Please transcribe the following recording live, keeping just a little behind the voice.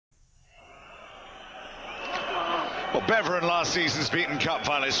Well, Beveren last season's beaten cup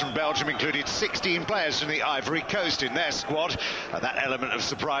finalists from Belgium included 16 players from the Ivory Coast in their squad. That element of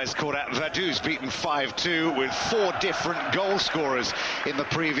surprise caught out Vaduz, beaten 5-2 with 4 different goal scorers in the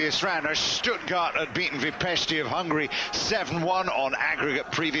previous round. Now, Stuttgart had beaten Vipeshti of Hungary 7-1 on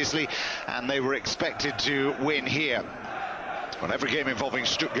aggregate previously, and they were expected to win here. Well, every game involving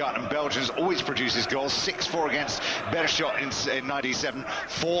Stuttgart and Belgians always produces goals. 6-4 against Beerschot in 97,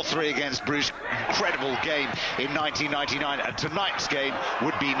 4-3 against Bruges. Incredible game in 1999, and tonight's game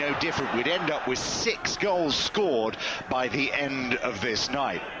would be no different. We'd end up with 6 goals scored by the end of this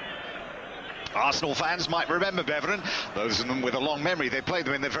night. Arsenal fans might remember Beveren, those of them with a long memory. They played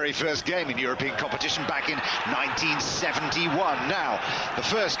them in their very first game in European competition back in 1971. Now, the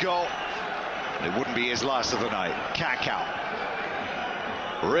first goal, it wouldn't be his last of the night. Cacau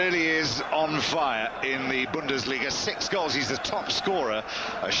really is on fire in the Bundesliga. 6 goals, he's the top scorer.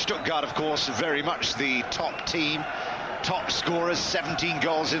 Stuttgart, of course, very much the top team. Top scorers, 17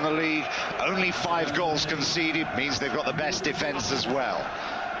 goals in the league. Only 5 goals conceded, means they've got the best defence as well.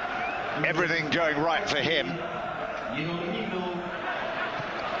 Everything going right for him.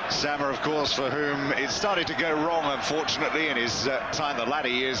 Sammer, of course, for whom it started to go wrong, unfortunately, in his time, the latter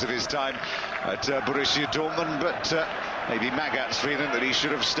years of his time at Borussia Dortmund, but maybe Magat's feeling that he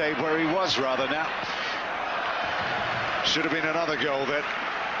should have stayed where he was rather now. Should have been another goal then.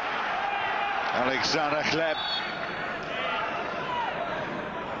 Alexander Kleb.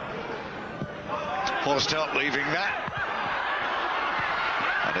 Horst leaving that.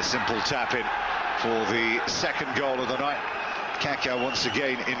 And a simple tap in for the second goal of the night. Cacau once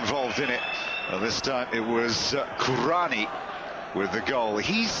again involved in it. And this time it was K.Kuranyi with the goal.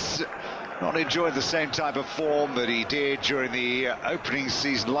 He's not enjoyed the same type of form that he did during the opening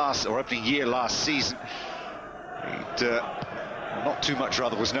year last season. Not too much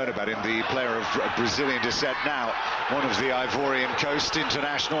rather was known about him, the player of Brazilian descent, now one of the Ivorian Coast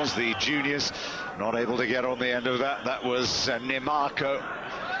internationals, the juniors, not able to get on the end of that. That was Nemarco.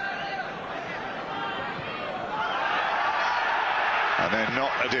 And then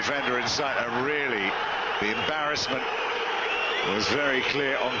not a defender in sight, and really the embarrassment was very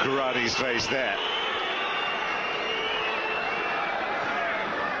clear on Kuranyi's face there.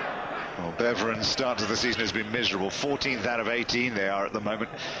 Well, Beveren's start to the season has been miserable. 14th out of 18 they are at the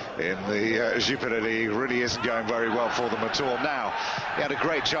moment in the Jupiler League. Really isn't going very well for them at all. Now, he had a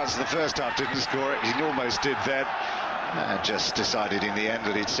great chance in the first half, didn't score it. He almost did then, and just decided in the end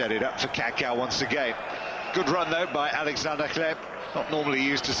that he'd set it up for Cacau once again. Good run, though, by Alexander Kleb. Not normally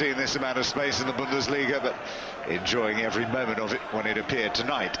used to seeing this amount of space in the Bundesliga, but enjoying every moment of it when it appeared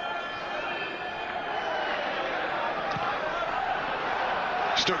tonight.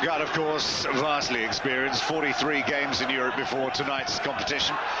 Stuttgart, of course, vastly experienced. 43 games in Europe before tonight's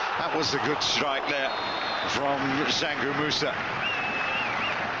competition. That was a good strike there from Sangu Musa.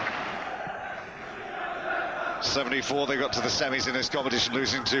 74, they got to the semis in this competition,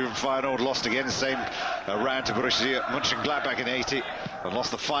 losing to Feyenoord, lost again, same round to Borussia Mönchengladbach in 80, and lost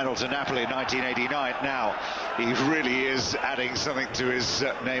the final to Napoli in 1989. Now, he really is adding something to his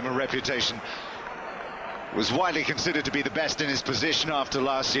name and reputation. Was widely considered to be the best in his position after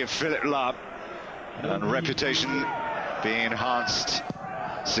last year, P.Lahm, and reputation being enhanced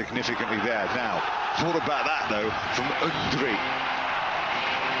significantly there. Now, what about that, though, from Undri?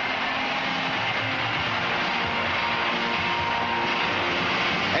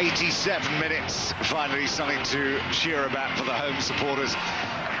 87 minutes, finally something to cheer about for the home supporters.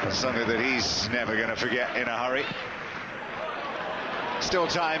 Something that he's never going to forget in a hurry. Still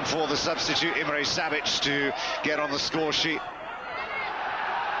time for the substitute, I.Szabics, to get on the score sheet.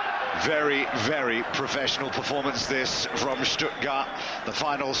 Very, very professional performance this from Stuttgart. The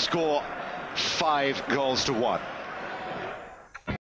final score, 5 goals to 1.